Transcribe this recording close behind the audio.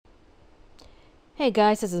Hey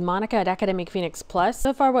guys, this is Monica at Academic Phoenix Plus.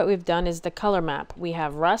 So far what we've done is the color map. We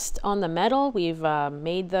have rust on the metal. We've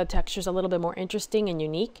made the textures a little bit more interesting and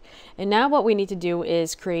unique. And now what we need to do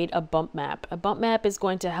is create a bump map. A bump map is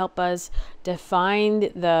going to help us define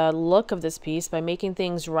the look of this piece by making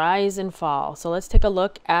things rise and fall. So let's take a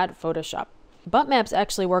look at Photoshop. Bump maps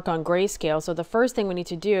actually work on grayscale. So the first thing we need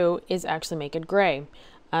to do is actually make it gray.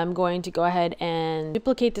 I'm going to go ahead and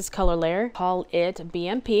duplicate this color layer, call it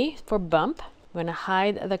BMP for bump. I'm going to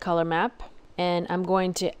hide the color map and I'm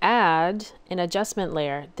going to add an adjustment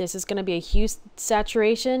layer. This is going to be a hue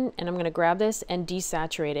saturation and I'm going to grab this and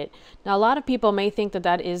desaturate it. Now a lot of people may think that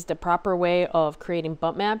that is the proper way of creating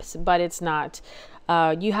bump maps, but it's not.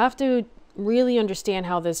 You have to really understand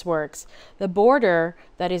how this works. The border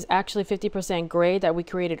that is actually 50% gray that we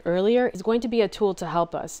created earlier is going to be a tool to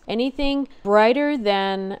help us. Anything brighter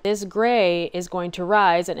than this gray is going to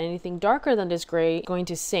rise and anything darker than this gray is going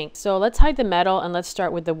to sink. So let's hide the metal and let's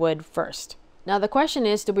start with the wood first. Now the question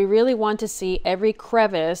is, do we really want to see every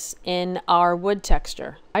crevice in our wood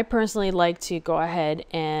texture? I personally like to go ahead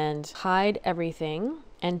and hide everything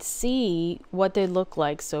and see what they look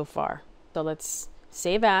like so far. So let's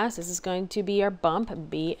save as. This is going to be our bump,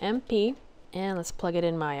 BMP, and let's plug it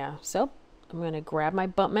in Maya. So I'm going to grab my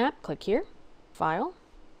bump map, click here, File,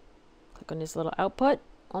 click on this little output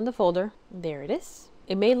on the folder. There it is.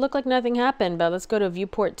 It may look like nothing happened, but let's go to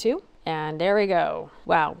viewport 2. And there we go.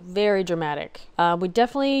 Wow, very dramatic. We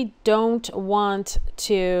definitely don't want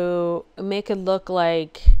to make it look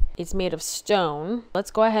like it's made of stone. Let's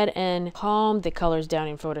go ahead and calm the colors down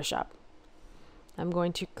in Photoshop. I'm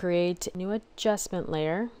going to create a new adjustment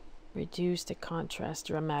layer, reduce the contrast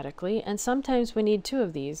dramatically, and sometimes we need two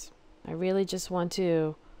of these. I really just want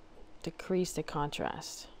to decrease the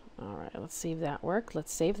contrast. All right, let's see if that worked.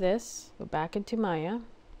 Let's save this, go back into Maya.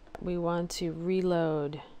 We want to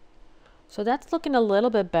reload. So that's looking a little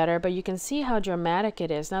bit better, but you can see how dramatic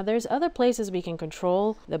it is. Now there's other places we can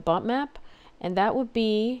control the bump map, and that would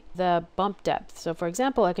be the bump depth. So for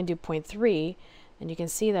example, I can do 0.3. And you can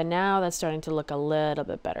see that now that's starting to look a little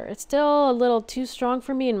bit better. It's still a little too strong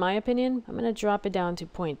for me in my opinion. I'm going to drop it down to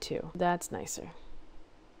 0.2. That's nicer.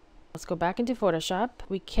 Let's go back into Photoshop.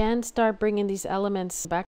 We can start bringing these elements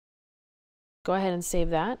back. Go ahead and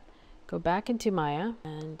save that. Go back into Maya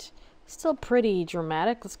and still pretty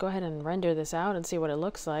dramatic. Let's go ahead and render this out and see what it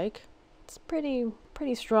looks like. It's pretty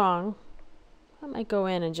strong. I might go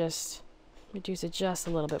in and just reduce it just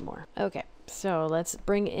a little bit more. Okay. So let's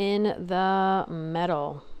bring in the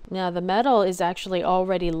metal. Now the metal is actually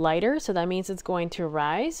already lighter, so that means it's going to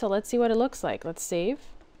rise. So let's see what it looks like. Let's save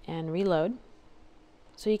and reload.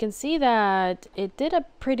 So you can see that it did a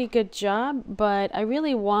pretty good job, but I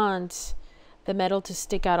really want the metal to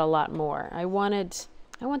stick out a lot more. I want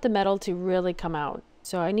the metal to really come out.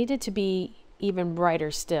 So I need it to be even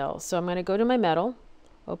brighter still. So I'm going to go to my metal,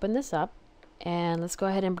 open this up, and let's go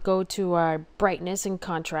ahead and go to our brightness and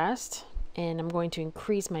contrast. And I'm going to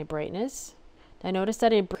increase my brightness. I notice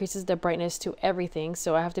that it increases the brightness to everything,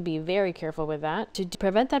 so I have to be very careful with that. To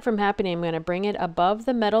prevent that from happening, I'm going to bring it above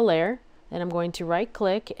the metal layer. Then I'm going to right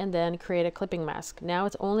click and then create a clipping mask. Now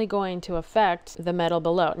it's only going to affect the metal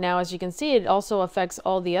below. Now as you can see, it also affects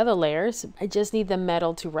all the other layers. I just need the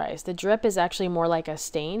metal to rise. The drip is actually more like a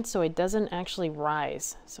stain, so it doesn't actually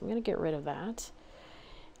rise. So I'm going to get rid of that.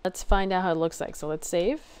 Let's find out how it looks like. So let's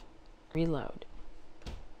save, reload.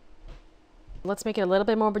 Let's make it a little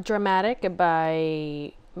bit more dramatic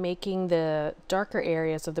by making the darker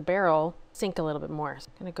areas of the barrel sink a little bit more. So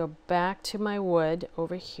I'm going to go back to my wood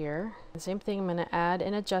over here. The same thing, I'm going to add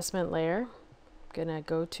an adjustment layer. I'm going to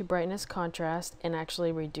go to brightness contrast and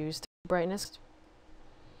actually reduce the brightness.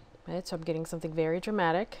 Right, so I'm getting something very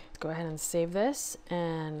dramatic. Go ahead and save this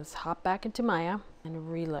and let's hop back into Maya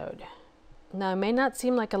and reload. Now it may not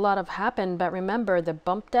seem like a lot have happened, but remember the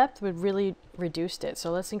bump depth would really reduced it.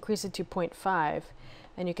 So let's increase it to 0.5.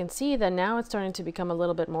 And you can see that now it's starting to become a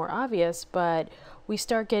little bit more obvious, but we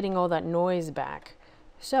start getting all that noise back.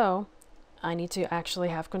 So I need to actually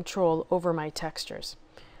have control over my textures.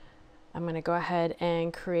 I'm going to go ahead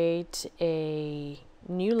and create a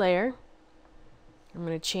new layer. I'm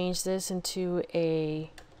going to change this into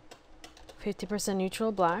a 50%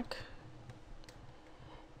 neutral black.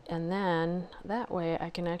 And then that way I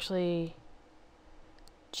can actually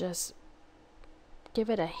just give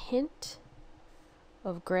it a hint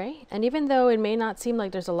of gray. And even though it may not seem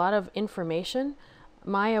like there's a lot of information,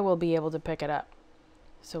 Maya will be able to pick it up.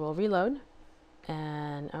 So we'll reload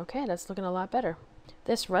and okay, that's looking a lot better.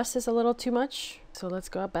 This rust is a little too much. So let's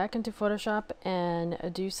go back into Photoshop and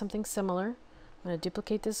do something similar. I'm going to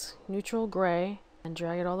duplicate this neutral gray and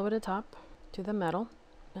drag it all the way to the top to the metal.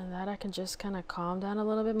 And that I can just kind of calm down a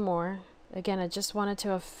little bit more. Again, I just wanted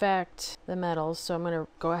to affect the metals, so I'm going to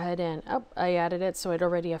go ahead and, oh, I added it, so it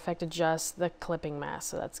already affected just the clipping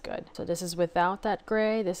mask, so that's good. So this is without that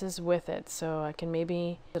gray, this is with it, so I can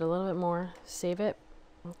maybe get a little bit more, save it.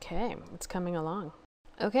 Okay, it's coming along.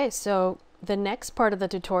 Okay, so the next part of the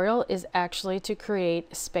tutorial is actually to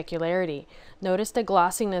create specularity. Notice the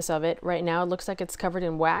glossiness of it. Right now it looks like it's covered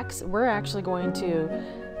in wax. We're actually going to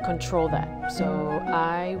control that. So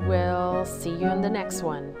I will see you in the next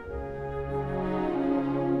one.